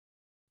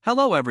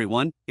Hello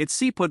everyone,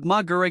 it's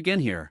Magur again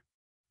here.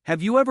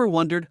 Have you ever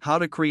wondered how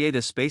to create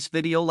a space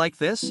video like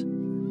this?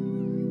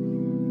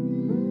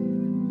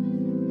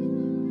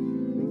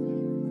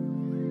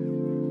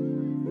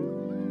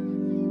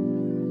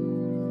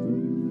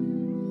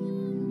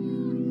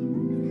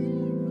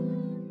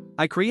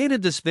 I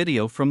created this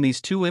video from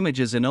these two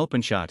images in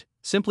OpenShot,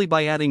 simply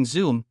by adding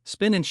zoom,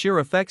 spin and shear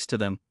effects to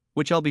them,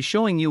 which I'll be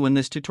showing you in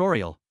this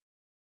tutorial.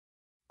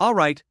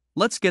 Alright,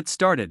 let's get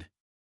started.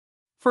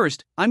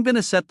 First, I'm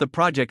gonna set the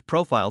project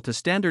profile to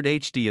standard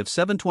HD of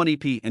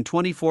 720p and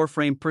 24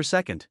 frames per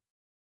second.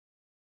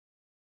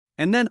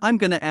 And then I'm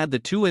gonna add the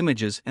two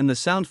images and the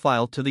sound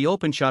file to the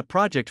OpenShot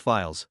project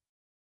files.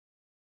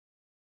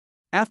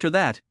 After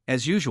that,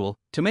 as usual,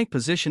 to make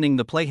positioning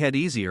the playhead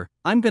easier,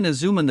 I'm gonna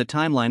zoom in the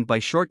timeline by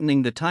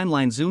shortening the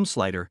timeline zoom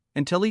slider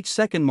until each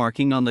second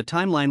marking on the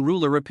timeline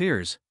ruler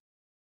appears.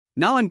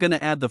 Now I'm gonna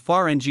add the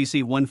FAR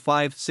NGC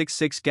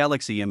 1566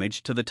 Galaxy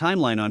image to the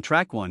timeline on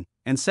track 1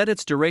 and set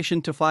its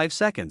duration to 5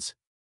 seconds.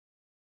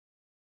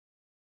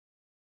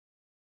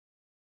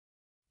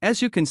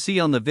 As you can see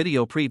on the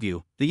video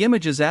preview, the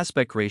image's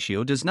aspect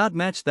ratio does not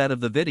match that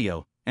of the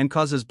video and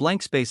causes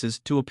blank spaces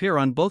to appear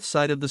on both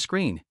sides of the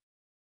screen.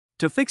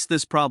 To fix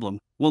this problem,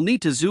 we'll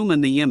need to zoom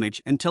in the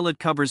image until it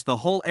covers the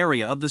whole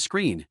area of the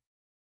screen.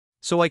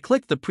 So I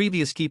click the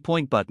previous key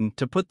point button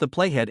to put the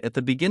playhead at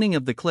the beginning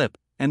of the clip,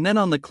 and then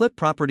on the clip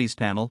properties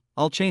panel,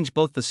 I'll change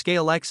both the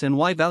scale X and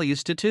Y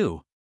values to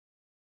 2.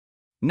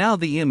 Now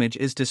the image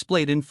is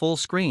displayed in full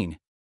screen.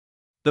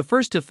 The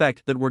first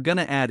effect that we're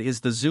gonna add is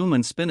the zoom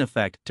and spin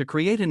effect to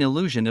create an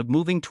illusion of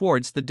moving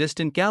towards the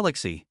distant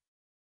galaxy.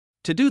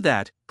 To do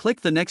that,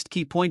 click the next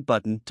key point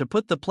button to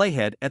put the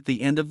playhead at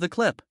the end of the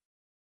clip.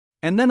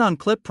 And then on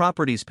clip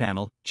properties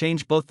panel,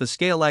 change both the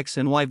scale X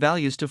and Y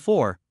values to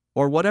 4,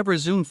 or whatever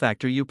zoom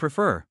factor you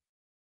prefer.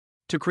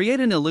 To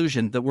create an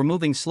illusion that we're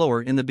moving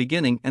slower in the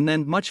beginning and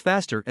then much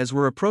faster as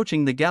we're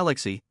approaching the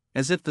galaxy,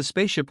 as if the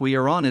spaceship we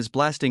are on is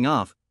blasting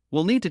off,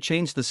 we'll need to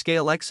change the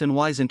scale X and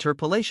Y's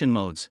interpolation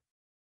modes.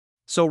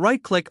 So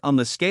right-click on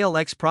the scale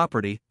X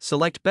property,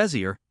 select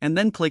Bezier, and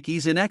then click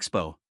Ease in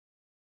Expo.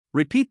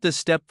 Repeat this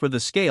step for the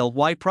scale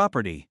Y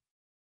property.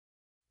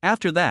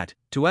 After that,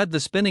 to add the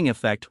spinning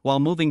effect while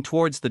moving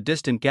towards the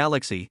distant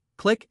galaxy,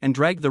 click and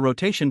drag the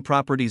rotation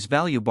properties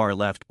value bar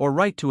left or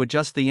right to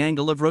adjust the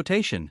angle of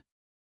rotation.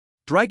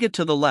 Drag it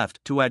to the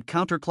left to add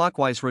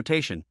counterclockwise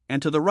rotation,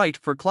 and to the right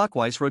for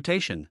clockwise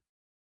rotation.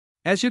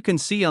 As you can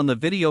see on the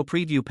video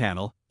preview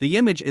panel, the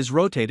image is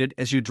rotated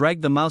as you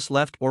drag the mouse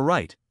left or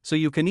right, so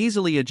you can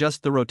easily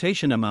adjust the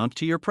rotation amount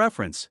to your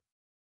preference.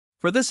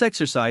 For this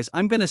exercise,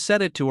 I'm gonna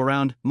set it to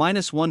around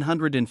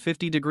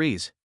 -150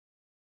 degrees.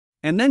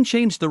 And then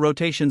change the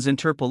rotation's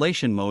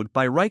interpolation mode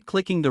by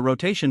right-clicking the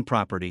rotation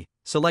property,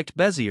 select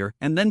Bezier,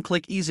 and then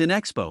click Ease in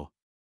Expo.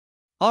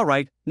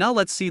 Alright, now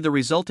let's see the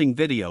resulting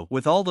video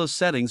with all those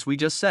settings we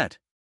just set.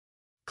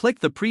 Click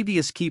the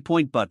previous key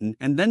point button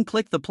and then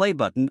click the play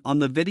button on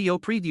the video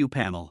preview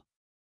panel.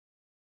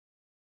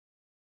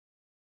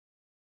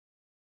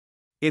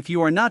 If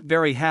you are not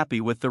very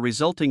happy with the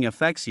resulting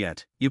effects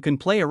yet, you can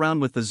play around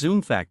with the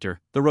zoom factor,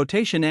 the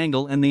rotation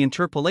angle and the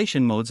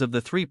interpolation modes of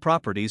the three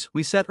properties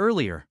we set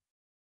earlier.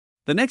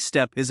 The next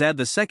step is add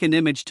the second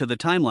image to the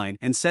timeline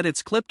and set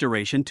its clip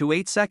duration to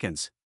 8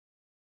 seconds.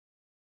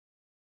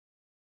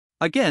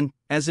 Again,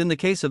 as in the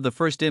case of the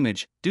first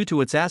image, due to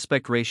its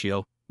aspect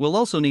ratio, we'll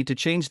also need to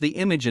change the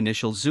image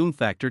initial zoom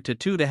factor to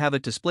 2 to have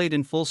it displayed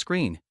in full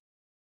screen.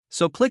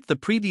 So click the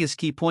previous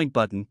key point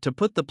button to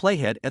put the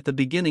playhead at the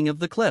beginning of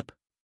the clip.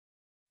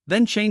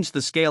 Then change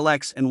the scale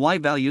X and Y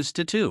values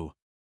to 2.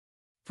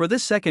 For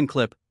this second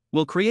clip,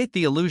 we'll create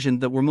the illusion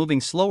that we're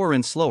moving slower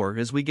and slower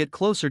as we get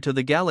closer to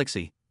the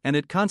galaxy, and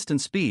at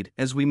constant speed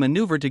as we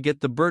maneuver to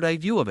get the bird's-eye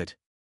view of it.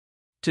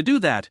 To do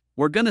that,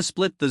 we're gonna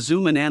split the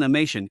zoom in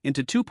animation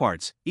into 2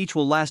 parts, each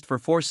will last for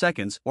 4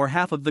 seconds or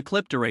half of the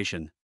clip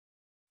duration.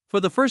 For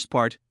the first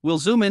part, we'll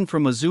zoom in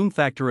from a zoom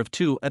factor of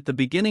 2 at the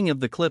beginning of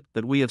the clip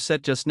that we have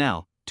set just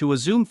now, to a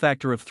zoom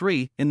factor of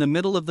 3 in the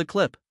middle of the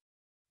clip.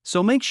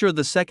 So make sure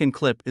the second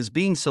clip is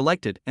being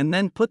selected and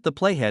then put the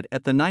playhead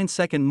at the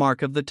 9-second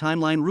mark of the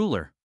timeline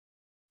ruler.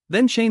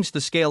 Then change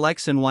the scale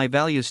X and Y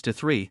values to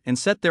 3 and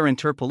set their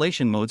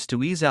interpolation modes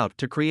to ease out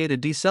to create a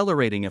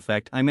decelerating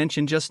effect I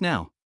mentioned just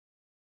now.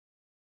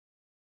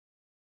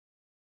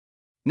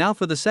 Now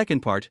for the second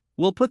part,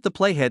 we'll put the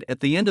playhead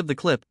at the end of the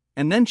clip,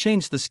 and then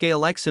change the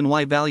scale X and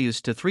Y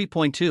values to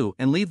 3.2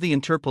 and leave the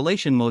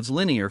interpolation modes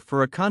linear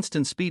for a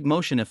constant speed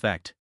motion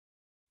effect.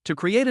 To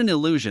create an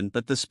illusion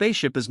that the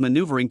spaceship is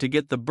maneuvering to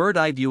get the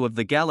bird's-eye view of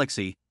the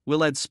galaxy,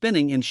 we'll add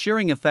spinning and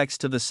shearing effects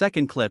to the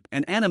second clip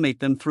and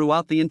animate them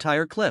throughout the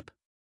entire clip.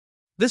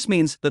 This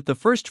means that the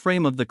first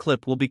frame of the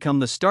clip will become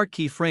the start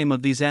key frame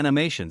of these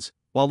animations,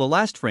 while the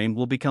last frame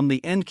will become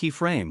the end key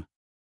frame.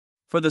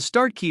 For the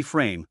start key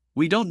frame,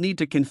 we don't need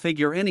to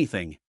configure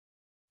anything.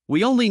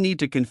 We only need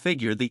to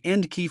configure the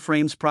end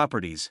keyframe's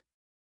properties.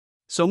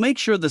 So make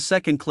sure the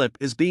second clip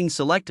is being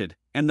selected,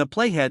 and the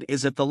playhead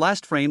is at the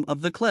last frame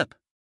of the clip.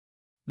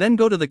 Then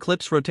go to the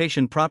clip's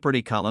rotation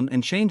property column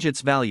and change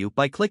its value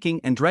by clicking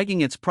and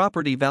dragging its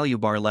property value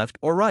bar left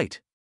or right.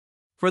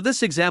 For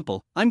this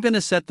example, I'm going to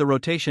set the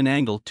rotation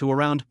angle to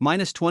around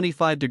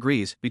 -25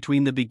 degrees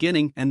between the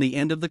beginning and the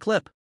end of the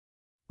clip.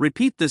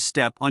 Repeat this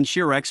step on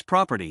Shear X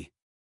property.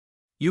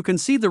 You can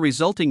see the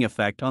resulting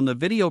effect on the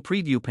video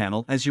preview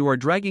panel as you are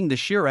dragging the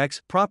Shear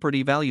X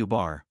property value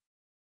bar.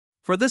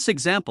 For this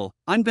example,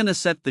 I'm going to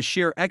set the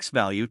Shear X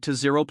value to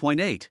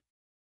 0.8.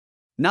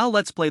 Now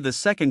let's play the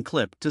second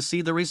clip to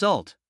see the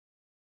result.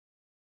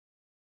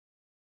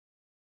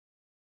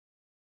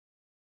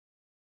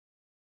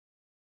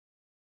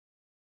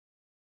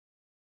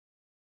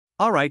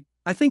 Alright,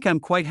 I think I'm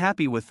quite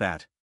happy with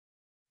that.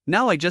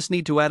 Now I just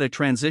need to add a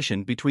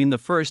transition between the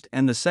first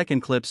and the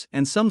second clips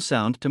and some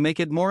sound to make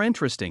it more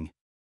interesting.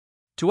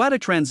 To add a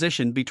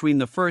transition between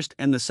the first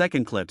and the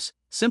second clips,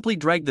 simply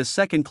drag the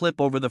second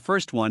clip over the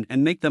first one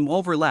and make them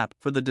overlap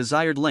for the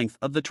desired length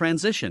of the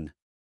transition.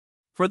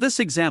 For this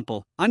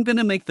example, I'm going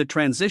to make the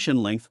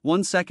transition length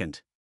 1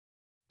 second.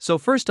 So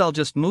first I'll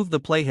just move the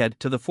playhead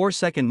to the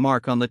 4-second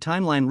mark on the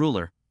timeline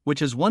ruler,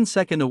 which is 1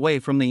 second away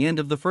from the end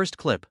of the first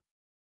clip.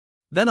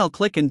 Then I'll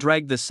click and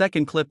drag the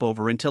second clip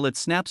over until it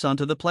snaps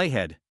onto the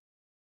playhead.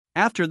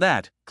 After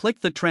that, click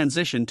the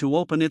transition to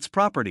open its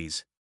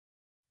properties.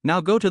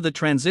 Now go to the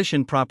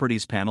Transition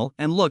Properties panel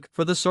and look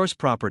for the source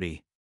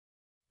property.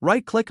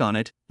 Right-click on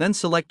it, then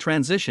select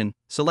Transition,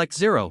 select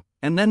 0,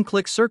 and then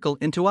click Circle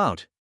into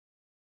Out.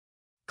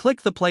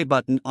 Click the play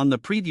button on the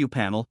preview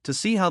panel to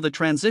see how the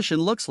transition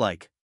looks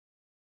like.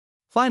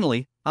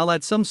 Finally, I'll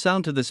add some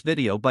sound to this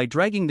video by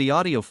dragging the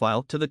audio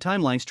file to the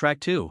Timelines track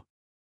 2.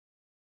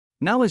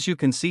 Now as you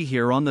can see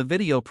here on the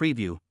video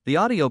preview, the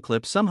audio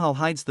clip somehow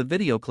hides the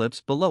video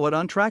clips below it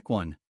on track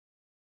 1.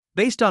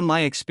 Based on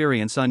my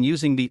experience on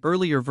using the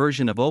earlier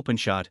version of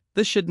OpenShot,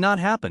 this should not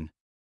happen.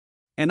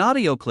 An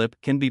audio clip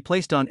can be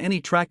placed on any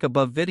track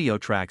above video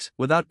tracks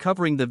without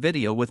covering the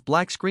video with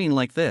black screen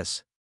like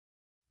this.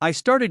 I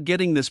started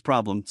getting this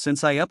problem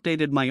since I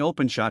updated my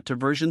OpenShot to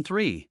version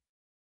 3.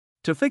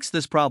 To fix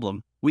this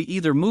problem, we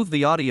either move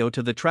the audio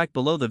to the track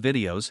below the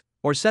videos,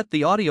 or set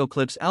the audio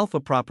clip's alpha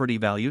property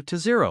value to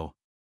 0.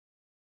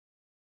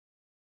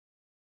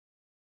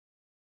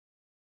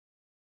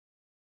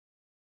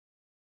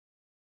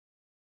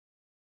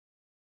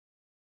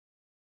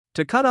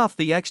 To cut off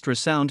the extra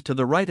sound to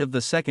the right of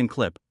the second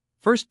clip,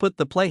 first put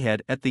the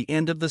playhead at the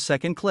end of the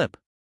second clip.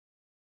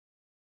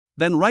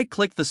 Then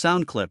right-click the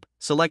sound clip,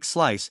 select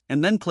Slice,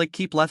 and then click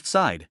Keep Left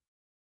Side.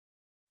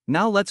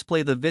 Now let's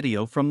play the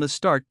video from the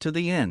start to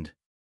the end.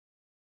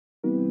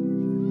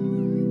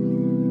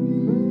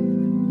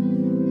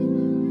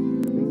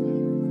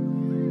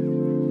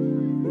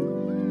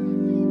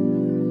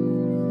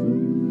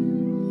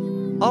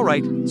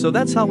 Alright, so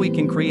that's how we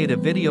can create a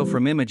video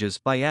from images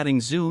by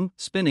adding zoom,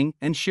 spinning,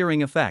 and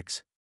shearing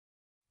effects.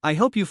 I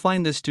hope you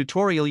find this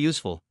tutorial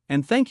useful,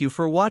 and thank you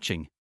for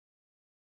watching.